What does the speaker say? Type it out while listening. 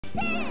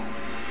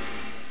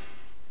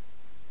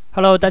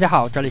Hello， 大家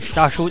好，这里是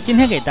大叔，今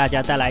天给大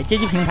家带来街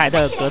机平台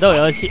的格斗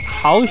游戏《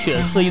豪血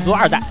寺一族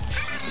二代》。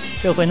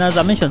这回呢，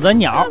咱们选择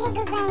鸟，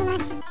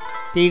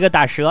第一个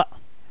打蛇。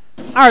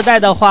二代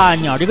的话，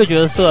鸟这个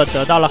角色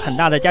得到了很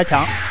大的加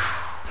强，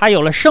它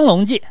有了升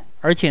龙技，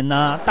而且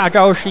呢，大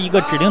招是一个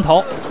指令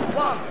头，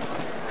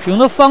使用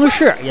的方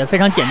式也非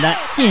常简单，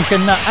近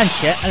身呢按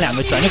前按2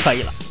个拳就可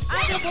以了。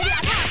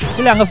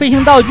这2个飞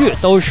行道具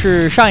都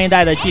是上一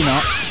代的技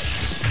能。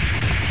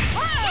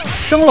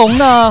升龙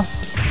呢，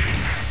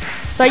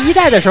在1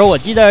代的时候，我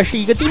记得是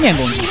一个地面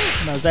攻击，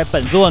那在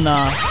本作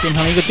呢变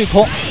成了一个对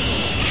空。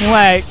另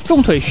外，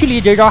重腿蓄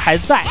力这招还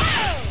在，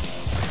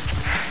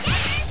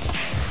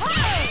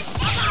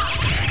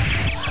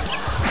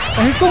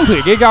但是重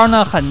腿这招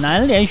呢很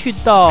难连续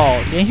到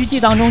连续技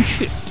当中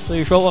去，所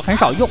以说我很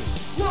少用。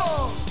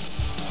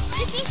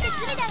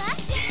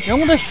人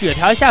物的血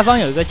条下方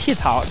有一个气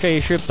槽，这也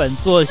是本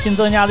作新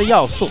增加的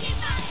要素。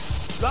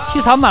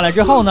气槽满了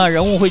之后呢，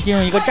人物会进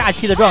入一个炸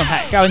气的状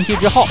态，炸完气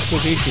之后就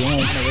可以使用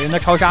每个人的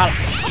超杀了。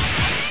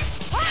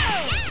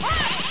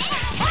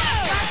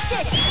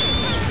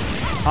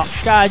好，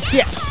炸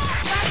气，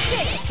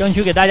争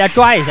取给大家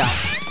抓一下，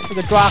这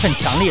个抓很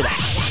强力的，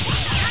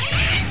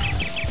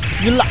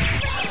晕了，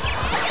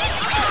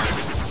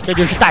这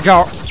就是大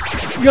招，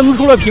扔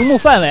出了屏幕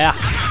范围啊，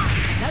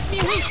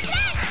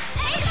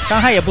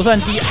伤害也不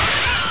算低，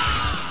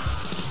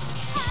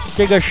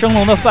这个升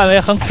龙的范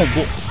围很恐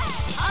怖。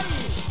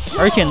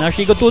而且呢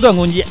是一个多段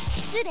攻击，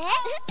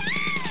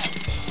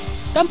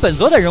但本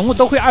作的人物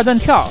都会2段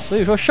跳，所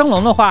以说升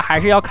龙的话还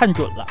是要看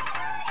准了。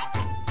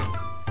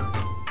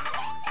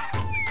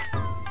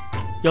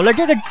有了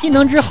这个技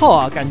能之后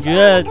啊，感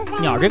觉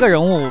鸟这个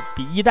人物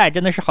比1代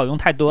真的是好用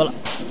太多了。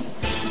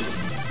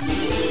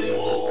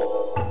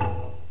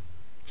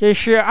这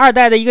是2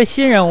代的一个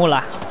新人物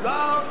了，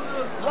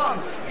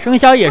生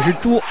肖也是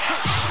猪。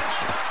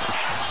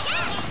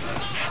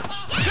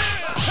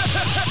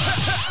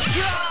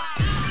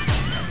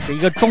一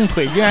个重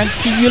腿竟然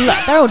踢晕了，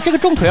但是我这个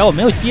重腿啊我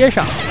没有接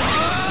上，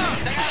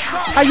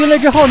他晕了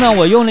之后呢，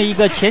我用了一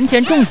个前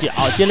重脚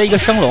接了一个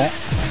升龙，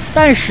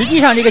但实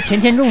际上这个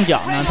前重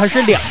脚呢它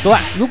是2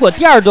段，如果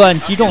第2段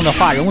击中的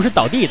话，人物是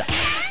倒地的。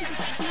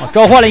我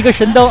召唤了一个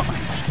神灯，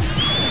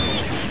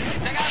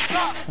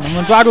能不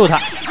能抓住他？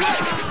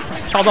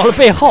跳到了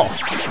背后，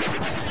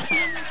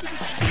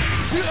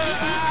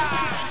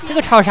这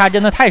个超杀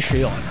真的太实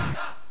用了。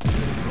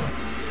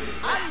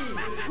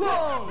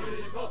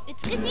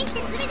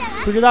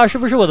不知道是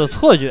不是我的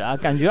错觉啊？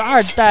感觉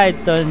2代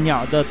的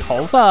鸟的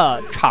头发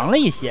长了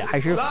一些，还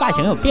是发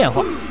型有变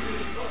化？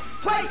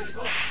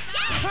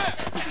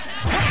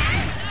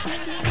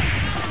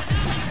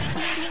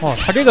哦，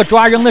他这个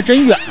抓扔的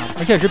真远啊，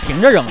而且是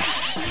平着扔的。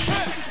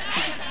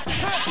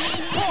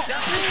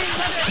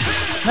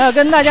那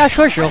跟大家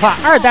说实话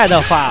，2代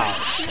的话，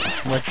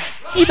我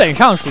基本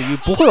上属于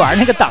不会玩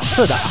那个档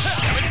次的，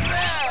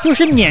就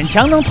是勉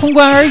强能通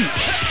关而已。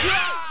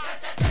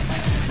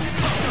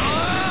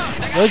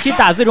尤其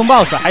打最终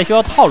BOSS 还需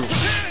要套路。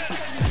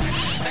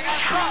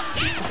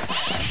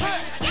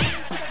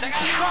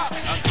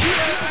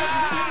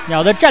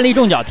鸟的站立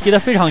重脚踢得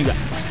非常远，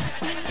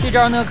这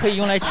招呢可以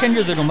用来牵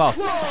制最终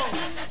BOSS。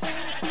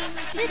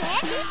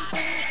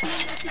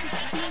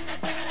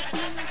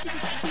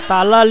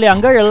打了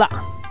2个人了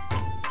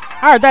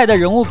，2代的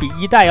人物比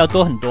1代要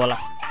多很多了，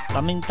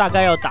咱们大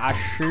概要打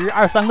12、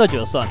13个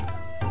角色呢。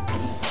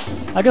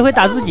啊，这回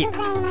打自己。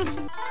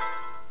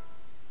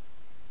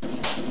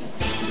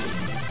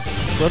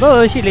格斗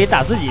游戏里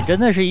打自己真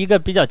的是一个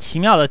比较奇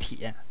妙的体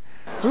验，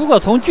如果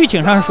从剧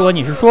情上说，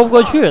你是说不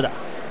过去的。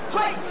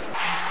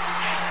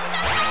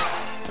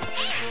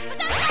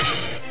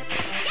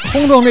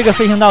空中这个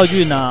飞行道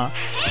具呢，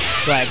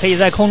对，可以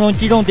在空中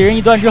击中敌人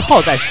1段之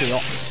后再使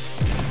用。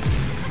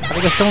他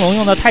这个升龙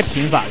用的太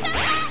频繁了，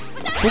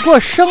不过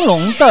升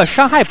龙的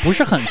伤害不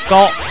是很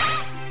高。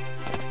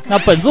那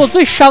本作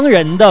最伤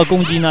人的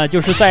攻击呢，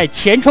就是在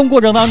前冲过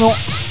程当中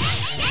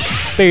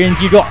被人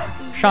击中，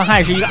伤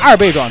害是一个2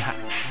倍状态。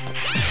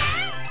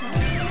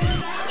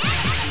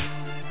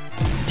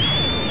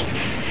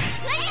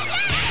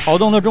跑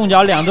动的重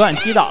脚2段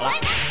击倒了，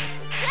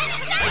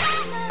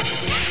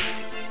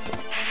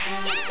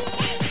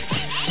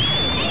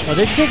我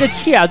的这个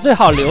气啊最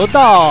好留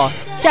到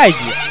下一局。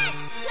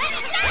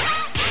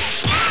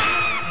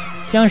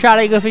相杀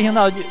了一个飞行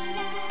道具。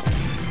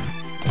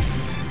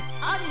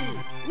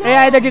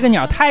AI 的这个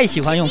鸟太喜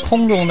欢用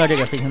空中的这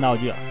个飞行道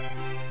具了。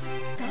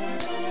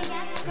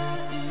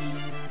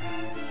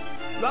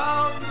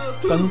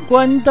本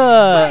关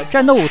的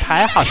战斗舞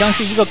台好像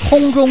是一个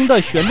空中的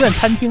旋转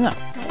餐厅啊。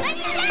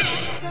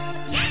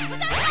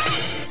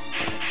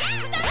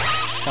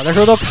小的时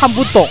候都看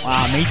不懂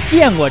啊，没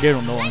见过这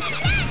种东西。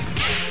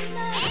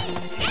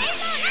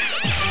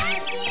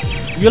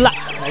晕了，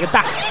来个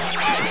大！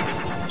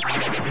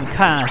你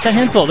看啊，向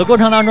前走的过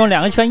程当中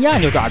，2个拳一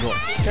按就抓住了，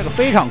这个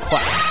非常快。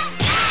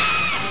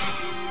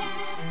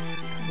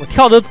我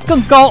跳得更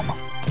高，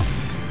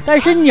但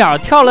是鸟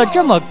跳了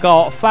这么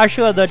高，发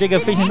射的这个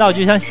飞行道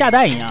具像下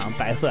蛋一样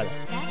白色的。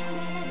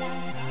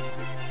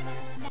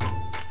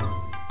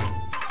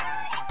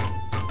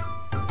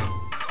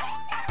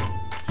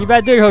击败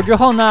对手之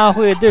后呢，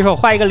会给对手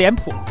画一个脸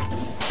谱。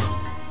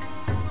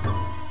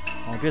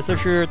哦，这次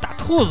是打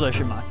兔子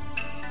是吗？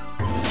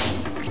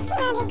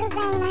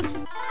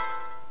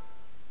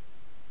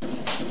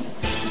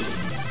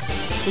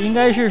这应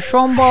该是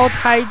双胞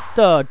胎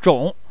的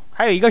种，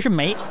还有一个是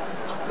梅。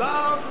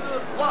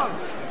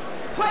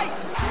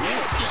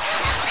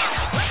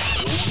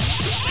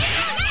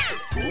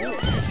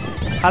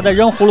他的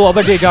扔胡萝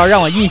卜这招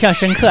让我印象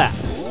深刻呀！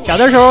小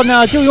的时候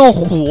呢，就用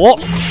骷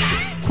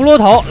髅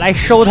头来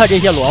收他这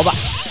些萝卜。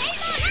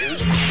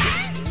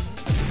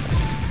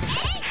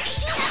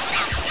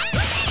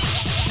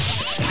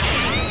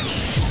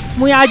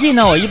木压技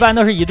呢，我一般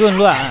都是一顿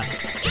乱按，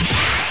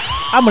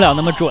按不了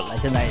那么准了，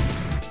现在已经。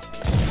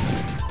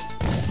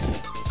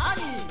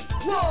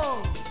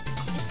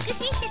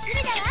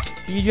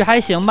第一局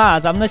还行吧，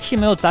咱们的气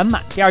没有攒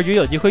满，第二局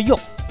有机会用。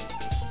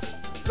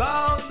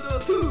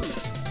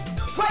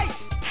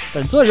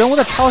本作人物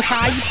的超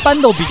杀一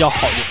般都比较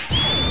好用。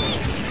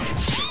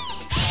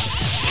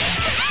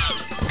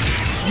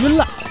晕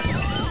了，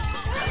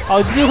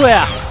好机会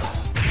啊！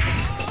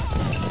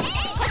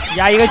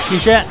压一个起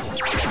身，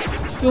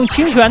用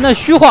轻拳的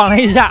虚晃了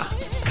一下，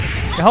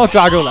然后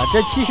抓住了。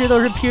这其实都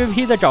是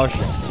PVP 的招式，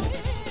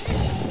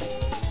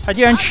他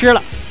竟然吃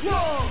了。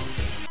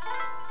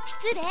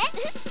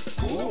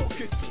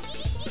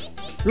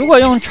如果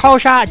用超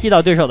杀击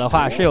倒对手的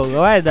话，是有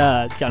额外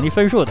的奖励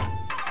分数的。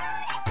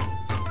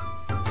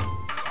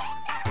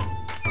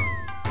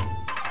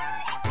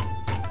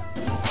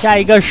下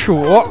一个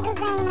鼠，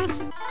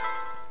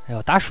哎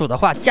呦，打鼠的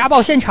话家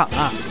暴现场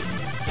啊！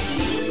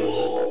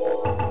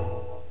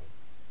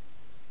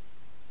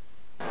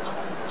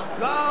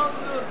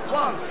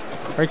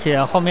而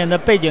且后面的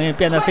背景也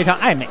变得非常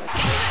暧昧。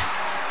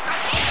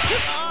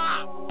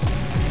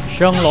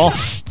升龙，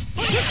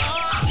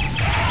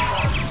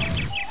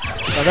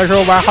有的时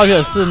候玩豪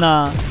血寺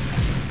呢，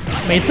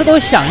每次都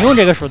想用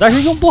这个鼠，但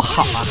是用不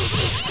好啊，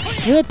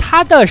因为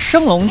它的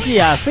升龙技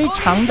啊非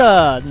常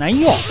的难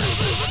用。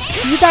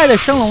一代的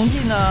升龙技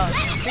呢，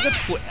这个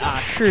腿啊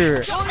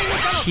是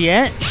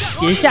前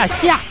斜下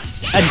下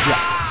按脚，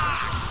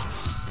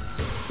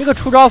这个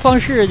出招方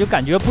式就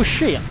感觉不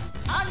适应。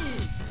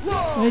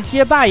因为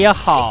街霸也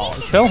好，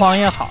拳皇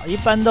也好，一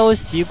般都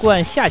习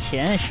惯下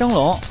前升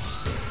龙、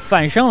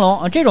反升龙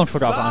啊这种出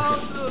招方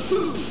式，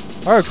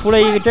偶尔出了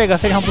一个这个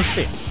非常不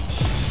适应。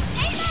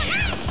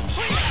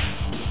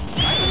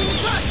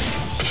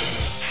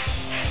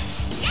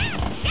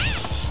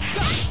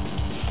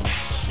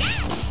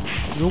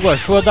如果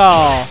说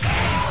到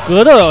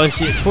格斗游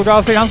戏出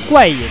招非常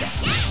怪异的，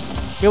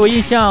给我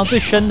印象最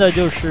深的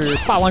就是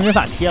霸王人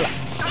法贴了，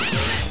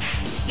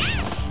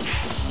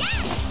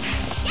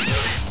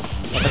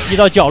把他逼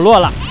到角落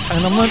了，看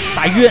看能不能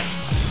打晕。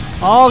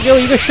好，给我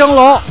一个升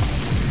龙，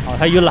好，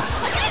他晕了，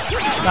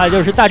那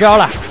就是大招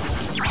了。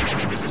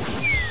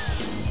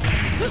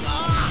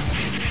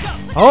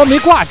哦，没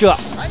挂这，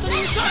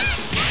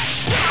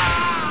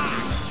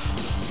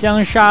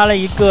相杀了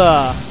一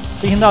个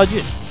飞行道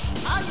具。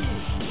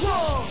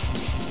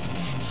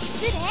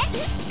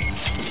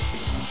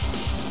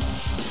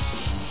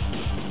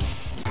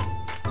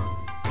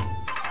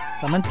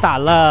咱们打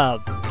了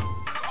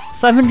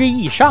1/3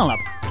以上了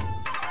吧？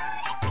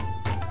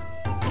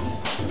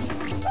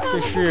这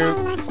是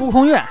孤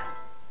空院，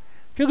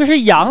这个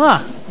是羊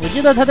啊！我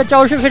记得他的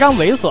招式非常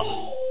猥琐，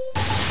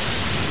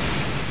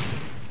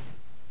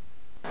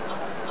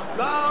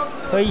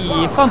可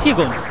以放屁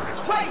攻击，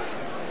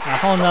然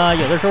后呢，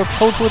有的时候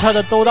抽出他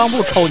的兜裆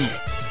部抽你。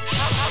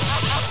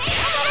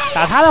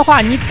打他的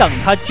话，你等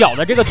他脚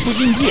的这个突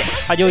进技，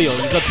他就有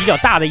一个比较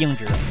大的硬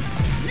直。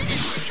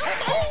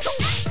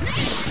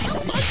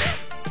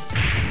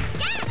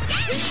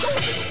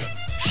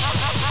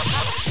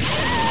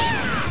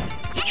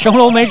升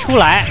龙没出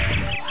来，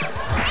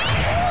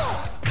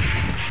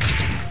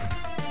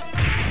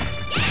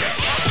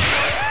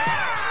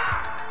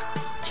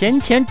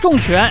前重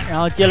拳，然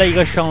后接了一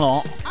个升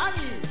龙，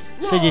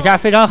这几下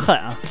非常狠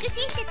啊！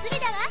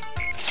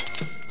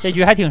这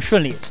局还挺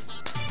顺利的，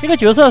这个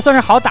角色算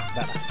是好打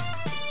的了。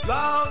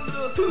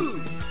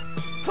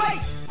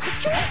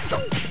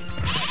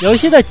游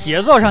戏的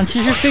节奏上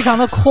其实非常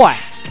的快，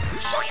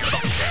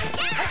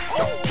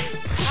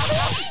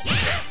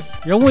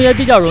人物也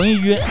比较容易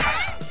晕。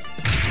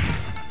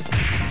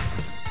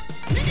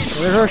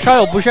有的时候稍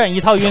有不慎，一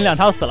套晕，两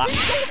套死了。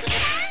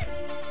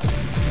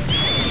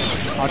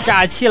好，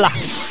炸气了，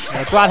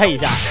我抓他一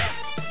下，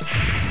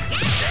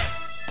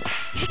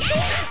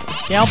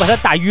先要把他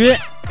打晕，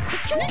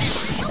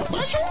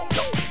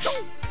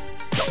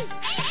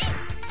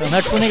等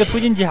他出那个突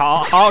进技巧。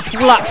好，出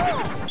了，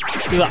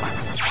这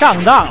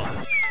上当了。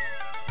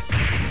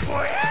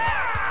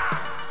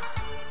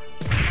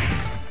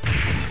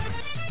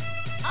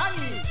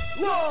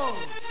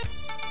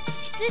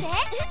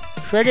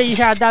摔这一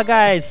下大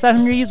概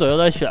1/3左右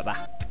的血吧。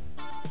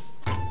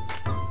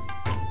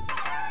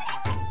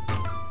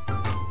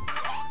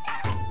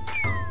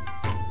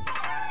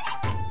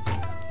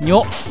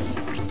牛，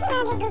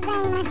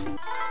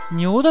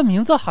牛的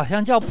名字好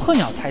像叫破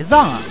鸟财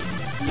藏啊，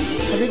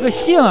它这个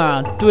性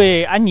啊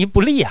对安妮不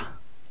利啊。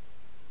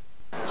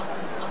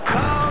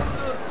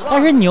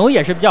但是牛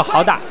也是比较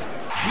好打的，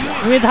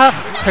因为它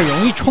很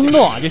容易冲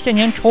动啊，就向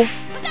前冲。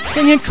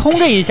向前冲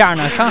这一下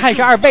呢，伤害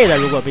是2倍的，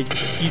如果被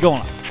击中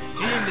了。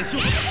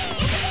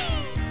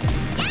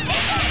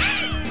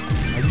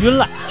晕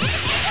了。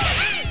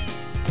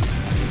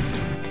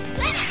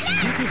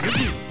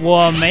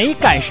我没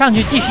敢上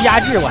去继续压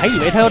制，我还以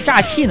为他要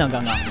炸气呢，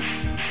刚刚。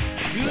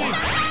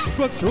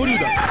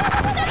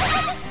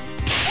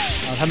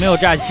他没有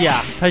炸气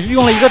啊，他是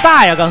用了一个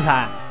大呀，刚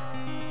才。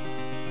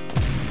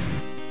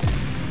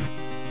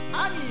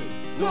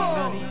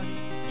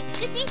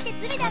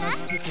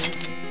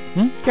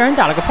竟然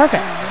打了个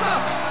perfect，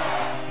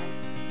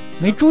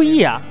 没注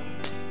意啊。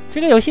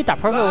这个游戏打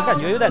perfect 我感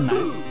觉有点难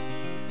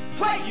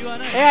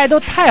 ，AI 都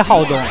太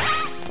好动了。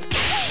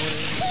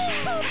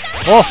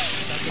哦，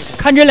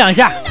看这2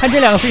下，看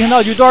这2个飞行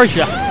道具多少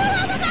血。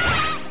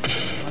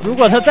如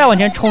果他再往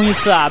前冲一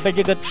次啊，被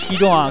这个击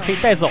中啊，可以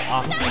带走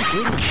啊。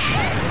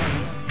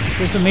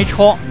这次没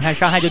冲，你看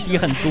伤害就低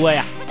很多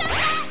呀。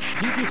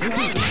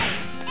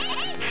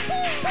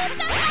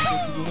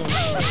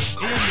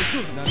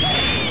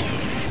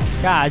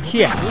炸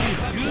气！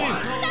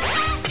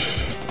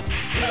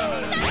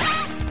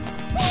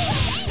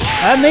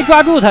哎，没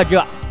抓住他，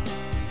这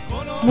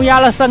木压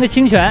了3个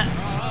轻拳。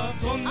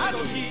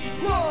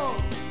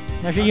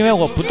那是因为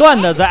我不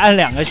断的在按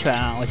2个拳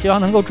啊，我希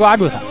望能够抓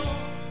住他。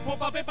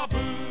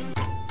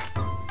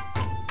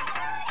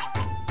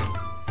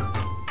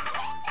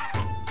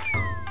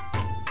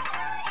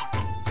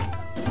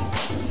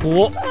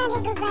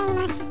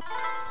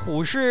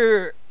虎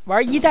是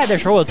玩1代的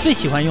时候我最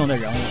喜欢用的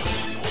人物。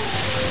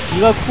一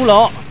个骷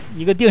髅，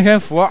一个定身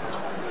符，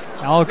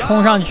然后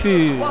冲上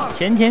去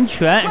前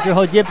拳之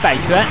后接摆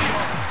拳。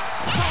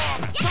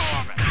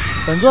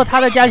本作它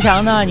的加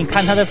强呢，你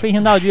看它的飞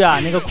行道具啊，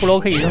那个骷髅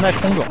可以扔在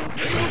空中。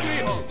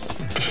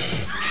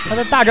它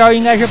的大招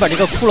应该是把这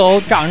个骷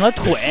髅长了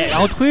腿，然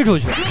后推出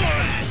去，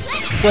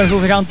灌输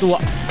非常多，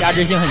压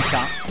制性很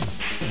强。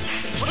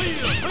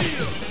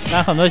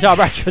但很多小伙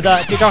伴觉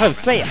得这招很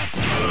废啊，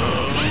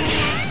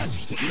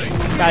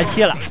炸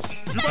气了。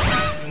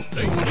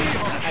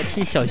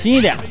小心一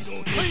点，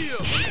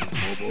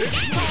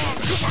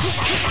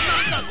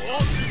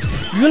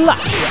晕了，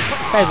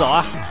带走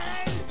啊！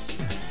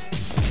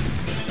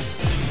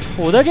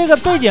虎的这个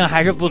背景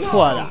还是不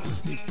错的。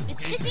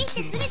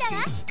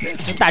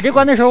打这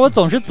关的时候，我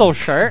总是走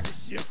神儿，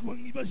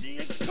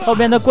后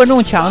边的观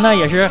众墙呢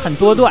也是很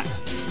多段。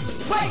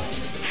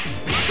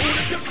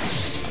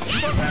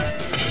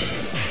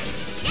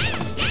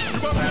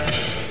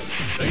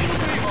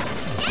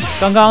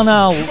刚刚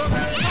呢，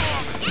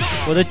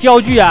我的焦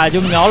距啊，就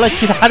瞄了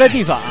其他的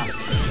地方啊。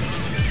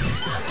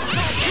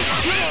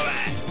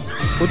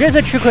我这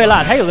次吃亏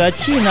了，他有个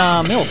气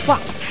呢没有放，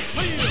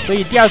所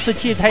以第2次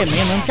气他也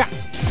没能炸。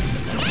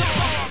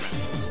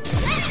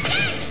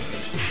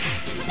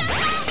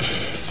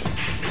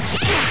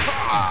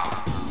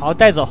好，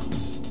带走。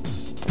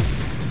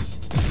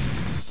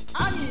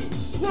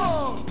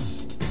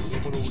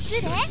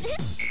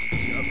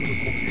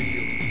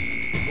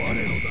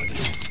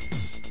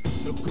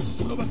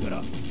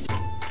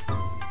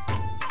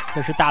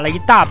这是打了一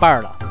大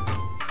半了。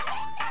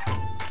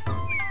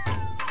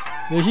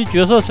游戏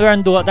角色虽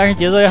然多，但是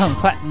节奏也很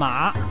快。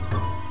马，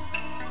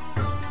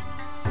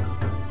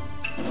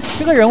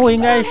这个人物应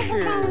该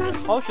是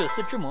豪血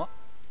寺之魔，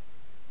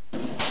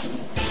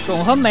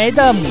种和梅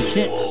的母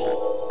亲。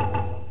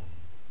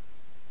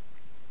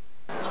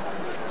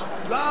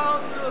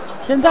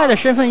现在的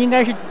身份应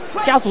该是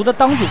家族的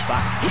当主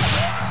吧。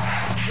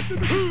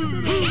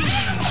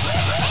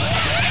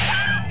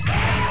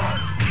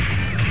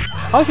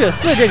豪血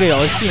寺这个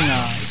游戏呢，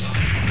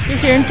这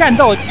些人战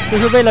斗就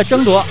是为了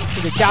争夺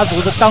这个家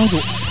族的当主。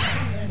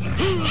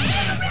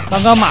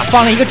刚刚马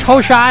放了一个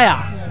超杀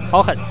呀，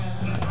好狠！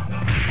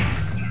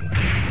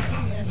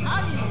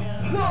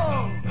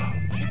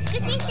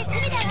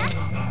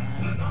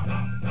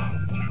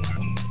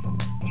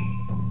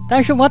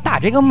但是我打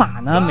这个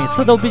马呢，每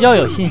次都比较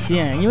有信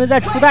心，因为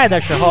在初代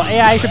的时候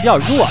AI 是比较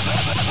弱的。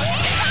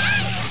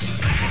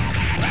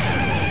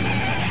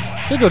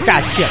这就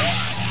炸气了。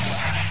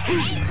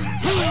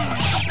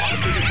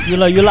晕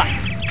了晕了，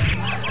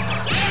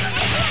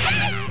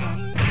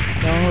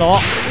升龙，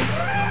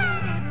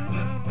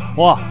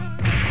哇，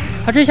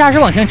他这下是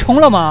往前冲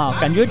了吗？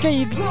感觉这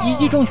一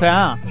击重拳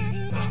啊，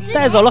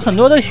带走了很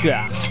多的血。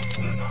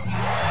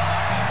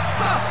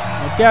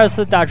第2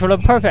次打出了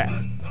perfect，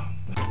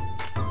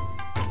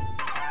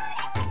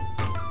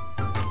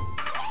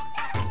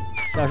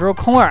 小时候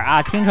空耳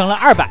啊听成了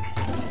200。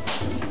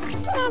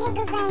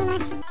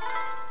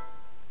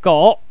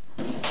狗。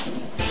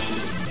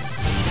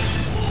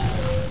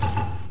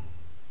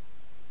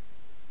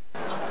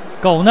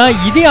狗呢，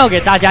一定要给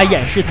大家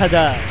演示它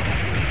的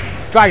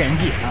抓人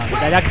技啊，给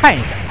大家看一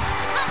下。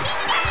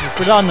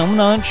不知道能不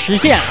能实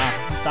现啊？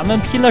咱们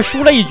拼了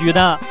输了一局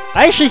呢，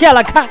哎，实现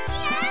了，看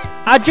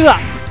啊，这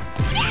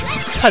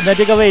狠的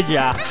这个位置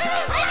啊，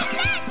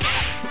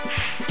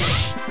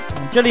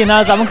这里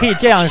呢，咱们可以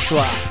这样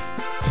说：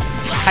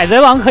海贼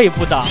王可以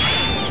不当，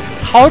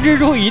桃蜘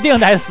蛛一定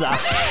得死啊！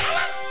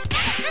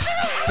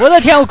我的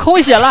天，我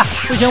空血了，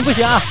不行不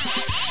行啊！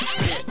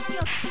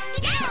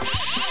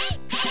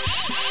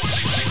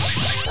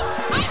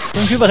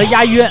争取把他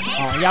压晕啊！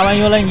压完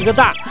晕了一个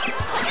大，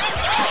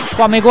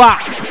挂没挂？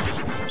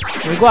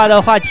没挂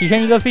的话，起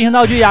身一个飞行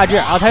道具压制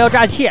啊！他要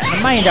炸气，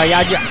慢一点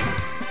压制。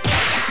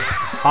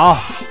好，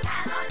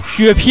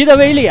血皮的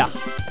威力啊！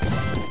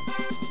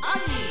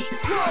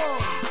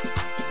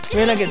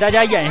为了给大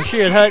家演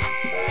示他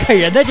啃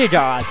人的这招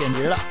啊，简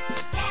直了，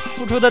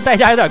付出的代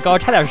价有点高，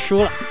差点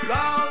输了。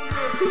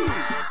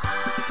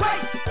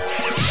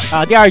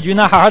啊，第2局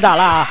呢，好好打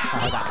了啊，好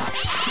好打。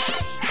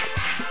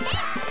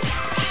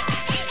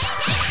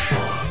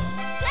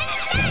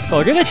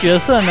狗这个角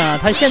色呢，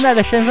他现在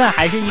的身份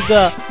还是一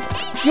个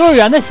幼儿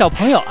园的小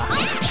朋友啊，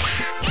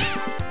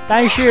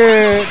但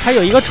是他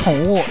有一个宠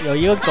物，有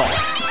一个狗，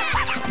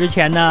之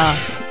前呢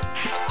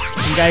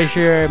应该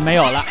是没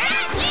有了。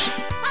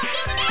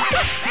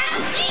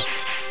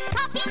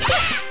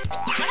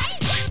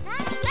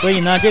所以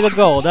呢，这个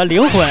狗的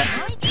灵魂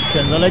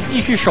选择了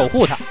继续守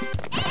护它。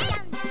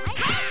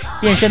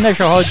变身的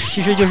时候，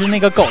其实就是那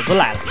个狗子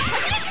来了。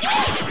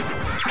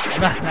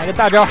来个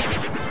大招！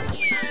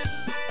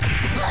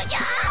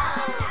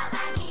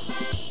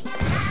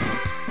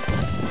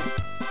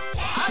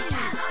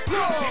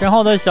身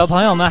后的小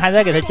朋友们还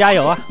在给他加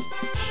油啊！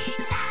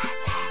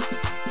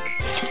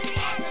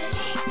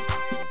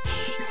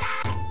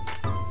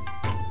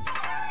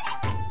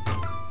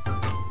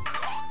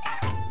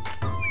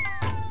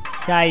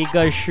下一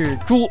个是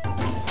猪。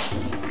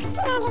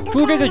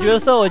猪这个角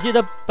色，我记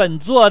得本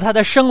作它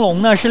的升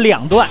龙呢是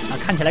2段啊，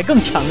看起来更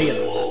强力了。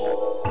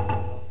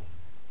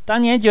当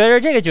年觉得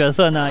这个角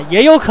色呢，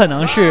也有可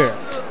能是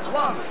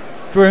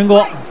主人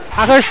公。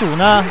他和鼠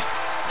呢，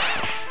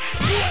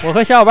我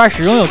和小伙伴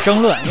始终有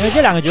争论，因为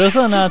这2个角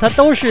色呢，它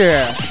都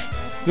是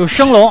有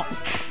升龙，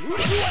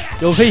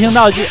有飞行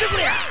道具。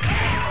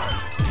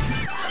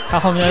看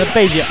后面的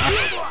背景啊。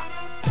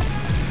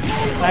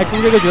来，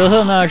猪这个角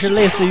色呢，是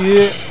类似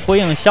于火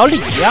影小李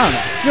一样的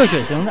热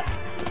血型的。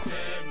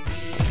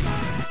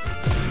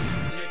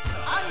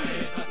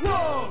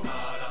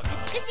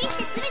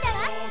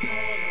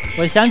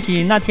我想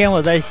起那天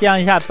我在夕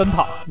阳下奔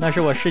跑，那是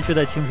我逝去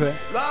的青春。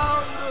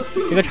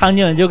这个场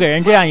景就给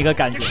人这样一个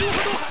感觉，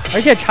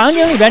而且场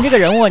景里边这个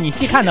人物，你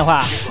细看的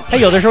话，他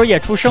有的时候也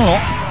出升龙。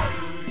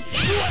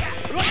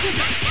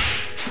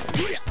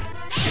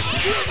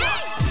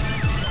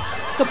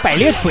这个百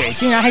裂腿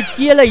竟然还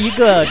接了一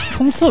个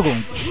冲刺攻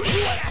击，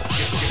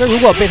这如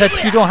果被他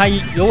踢中，还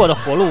有我的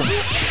活路吗？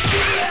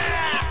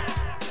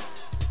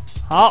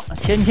好，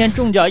前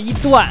重脚一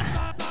断，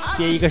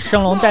接一个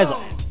升龙带走。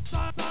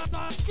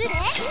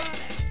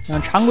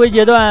常规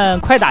阶段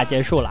快打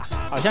结束了，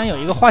好像有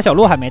一个花小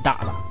鹿还没打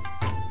吧？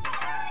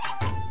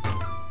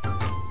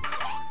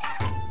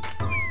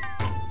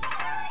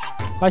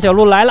花小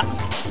鹿来了，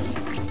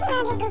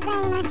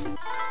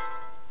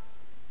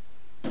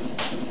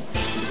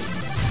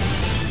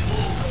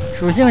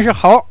属性是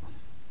猴，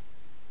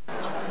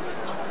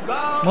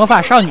魔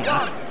法少女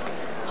啊！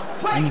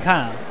哎，你看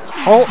啊，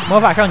猴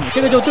魔法少女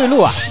这个就对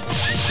路啊，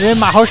因为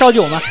马猴烧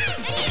酒嘛，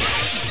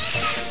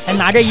还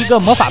拿着一个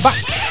魔法棒。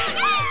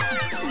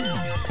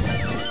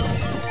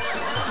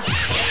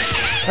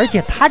而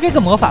且他这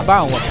个魔法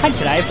棒，我看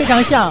起来非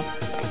常像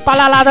巴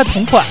啦啦的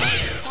同款。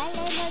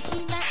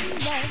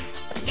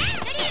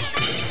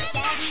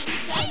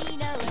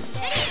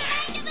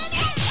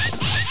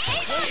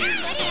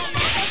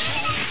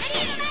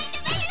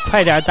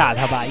快点打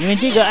他吧，因为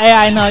这个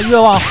AI 呢越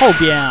往后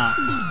边啊，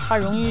它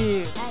容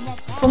易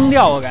疯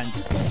掉，我感觉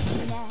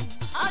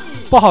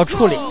不好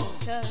处理。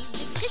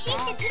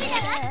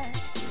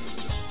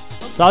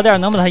早点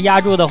能把它压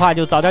住的话，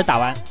就早点打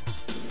完。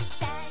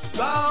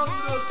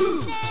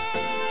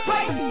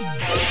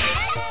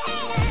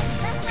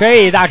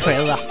这一大锤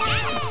子，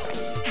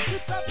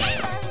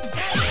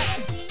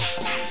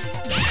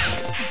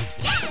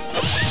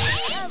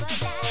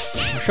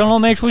升龙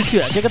没出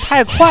去，这个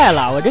太快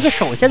了，我这个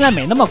手现在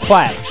没那么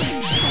快了。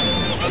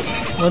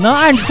我能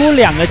按出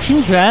2个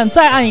轻拳，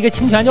再按一个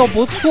轻拳就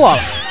不错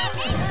了。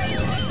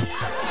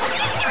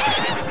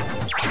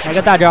来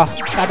个大招，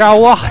大招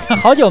我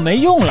好久没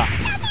用了，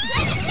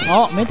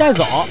哦，没带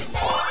走，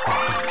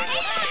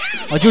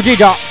哦，就这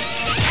招。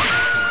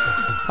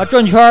他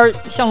转圈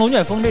像龙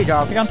卷风这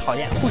招非常讨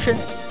厌，护身。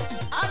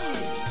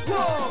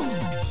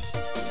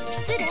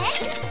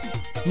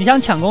你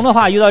想抢攻的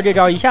话，遇到这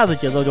招一下子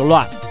节奏就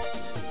乱了。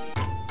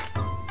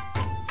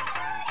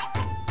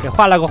给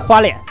画了个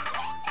花脸，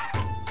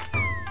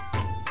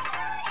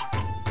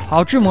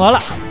好治魔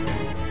了。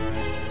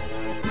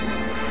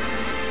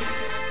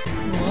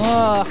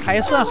魔还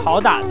算好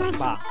打的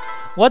吧？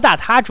我打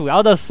他主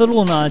要的思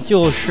路呢，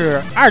就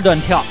是2段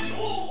跳，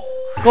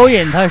勾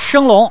引他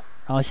升龙。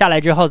然后下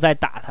来之后再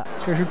打他，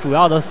这是主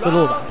要的思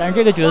路吧。但是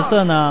这个角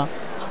色呢，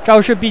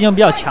招式毕竟比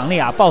较强力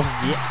啊 ，BOSS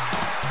级。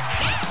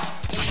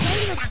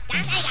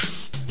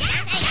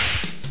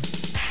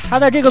他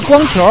的这个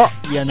光球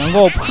也能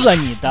够破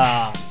你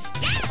的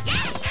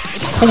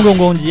空中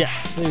攻击，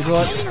所以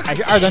说还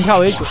是二段跳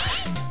为主。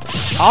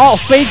好，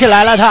飞起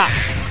来了他。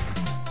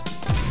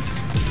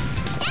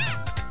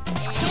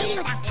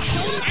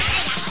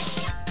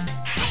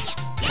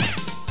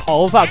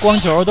头发、光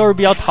球都是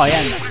比较讨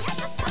厌的。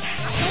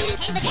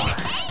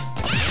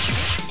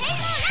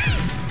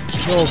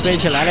又飞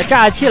起来了，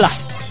炸气了。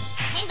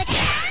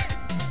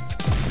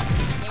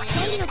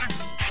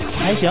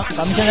还行，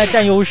咱们现在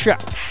占优势。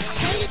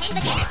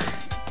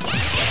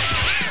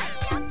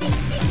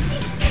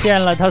骗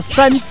了他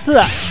3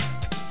次，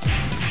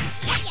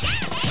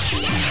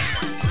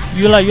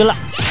晕了，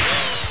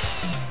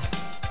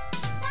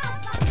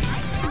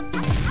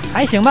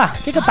还行吧。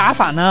这个打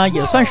法呢，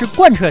也算是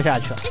贯彻下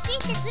去了。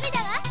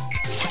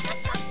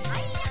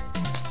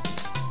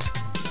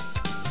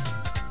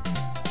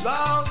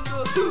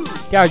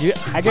第2局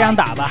还这样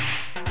打吧。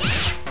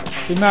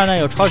对面呢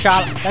有超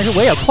杀了，但是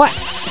我也快。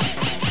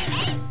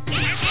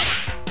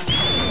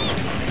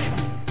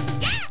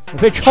我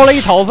被抽了一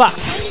头发，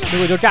结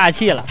果就炸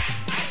气了。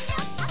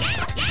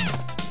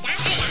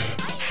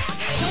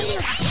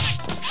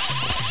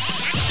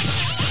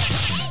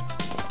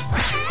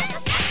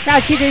炸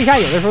气这一下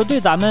有的时候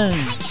对咱们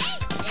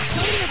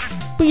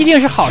不一定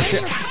是好事，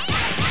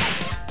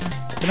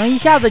可能一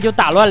下子就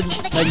打乱了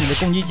你的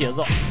攻击节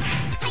奏。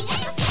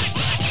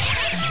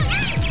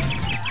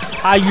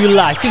他晕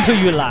了，幸亏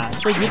晕了，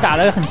这局打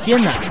得很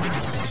艰难。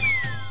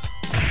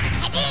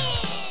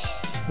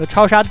有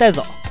超杀带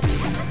走。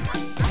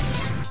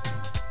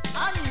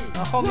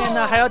后面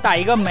呢还要打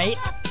一个梅，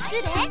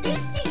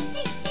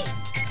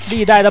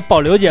历代的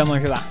保留节目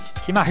是吧？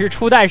起码是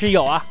初代是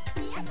有啊，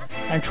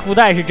但初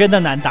代是真的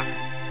难打。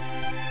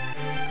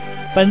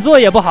本作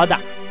也不好打，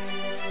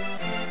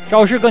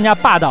招式更加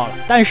霸道了。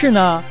但是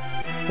呢，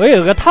我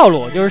有一个套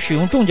路，就是使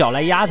用重脚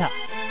来压它。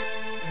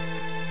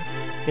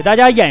给大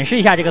家演示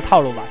一下这个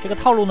套路吧。这个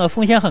套路呢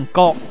风险很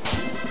高，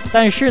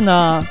但是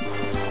呢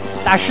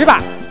打10把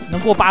能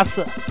过8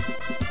次，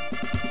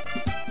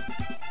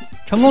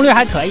成功率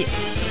还可以。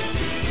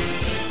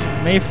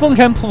没风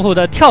尘仆仆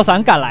的跳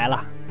伞赶来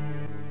了，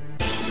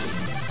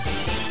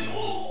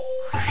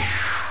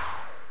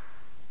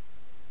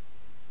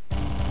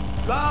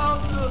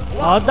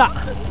好的，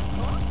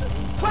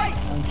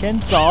往前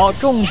走，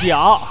重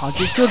脚，好，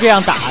就这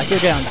样打，就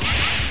这样打。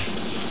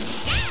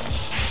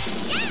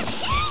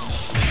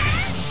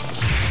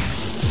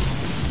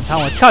你看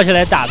我跳起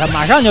来打他，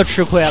马上就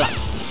吃亏了。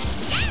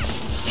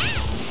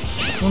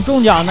用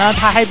重脚呢，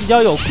他还比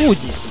较有顾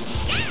忌。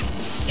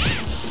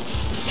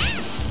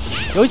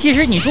尤其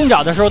是你中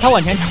脚的时候，他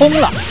往前冲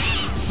了，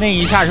那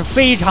一下是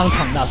非常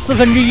疼的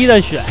，1/4的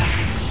血。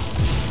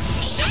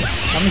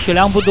咱们血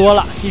量不多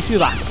了，继续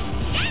吧。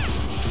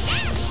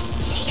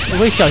我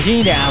会小心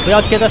一点啊，不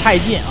要贴得太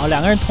近啊。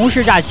2个人同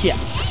时炸气，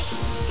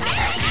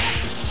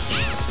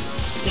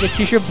这个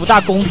其实不大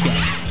公平。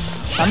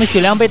咱们血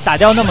量被打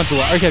掉那么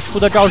多，而且出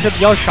的招式比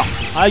较少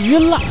啊，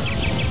晕了。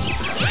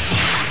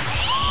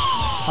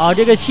好，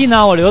这个气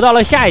呢，我留到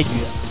了下一局。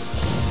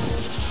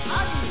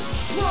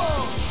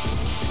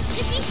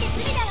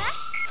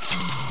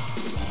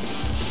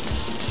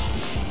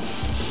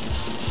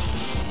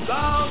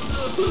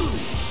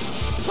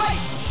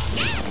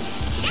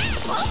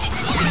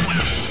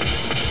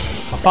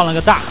他放了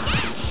个大，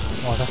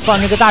哇！他放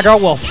这个大招，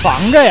我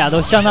防着呀，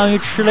都相当于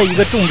吃了一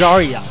个重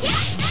招一样。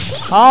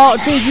好，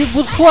这局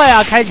不错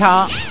呀，开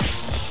场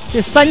这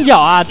3脚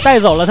啊带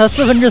走了他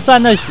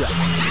3/4的血。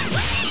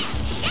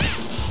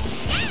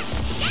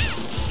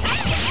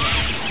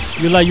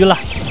晕了，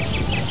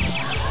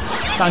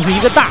上去一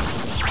个大，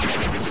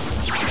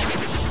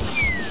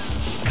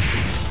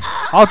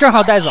好，正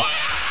好带走，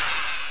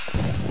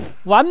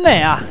完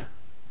美啊！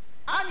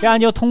这样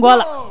就通关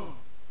了。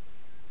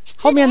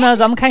后面呢，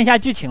咱们看一下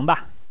剧情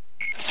吧。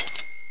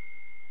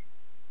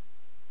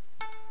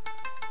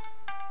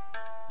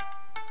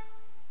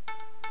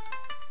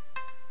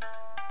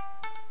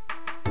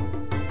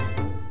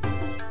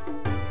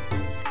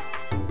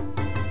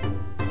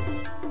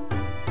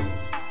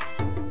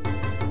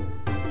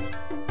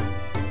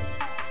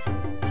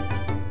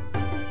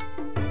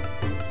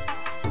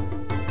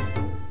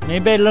没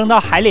被扔到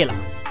海里了。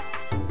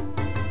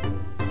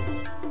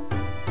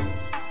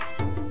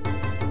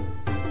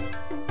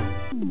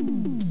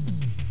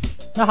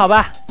那好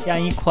吧，这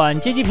样一款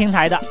街机平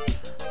台的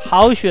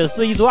豪血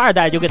寺一族2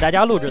代就给大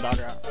家录制到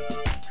这儿。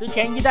之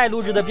前1代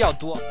录制的比较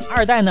多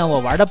，2代呢我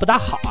玩的不大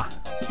好啊，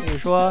所以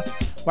说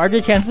玩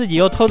之前自己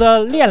又偷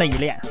的练了一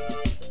练。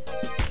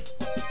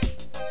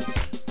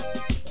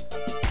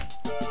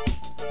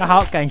那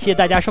好，感谢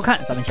大家收看，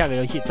咱们下个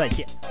游戏再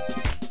见。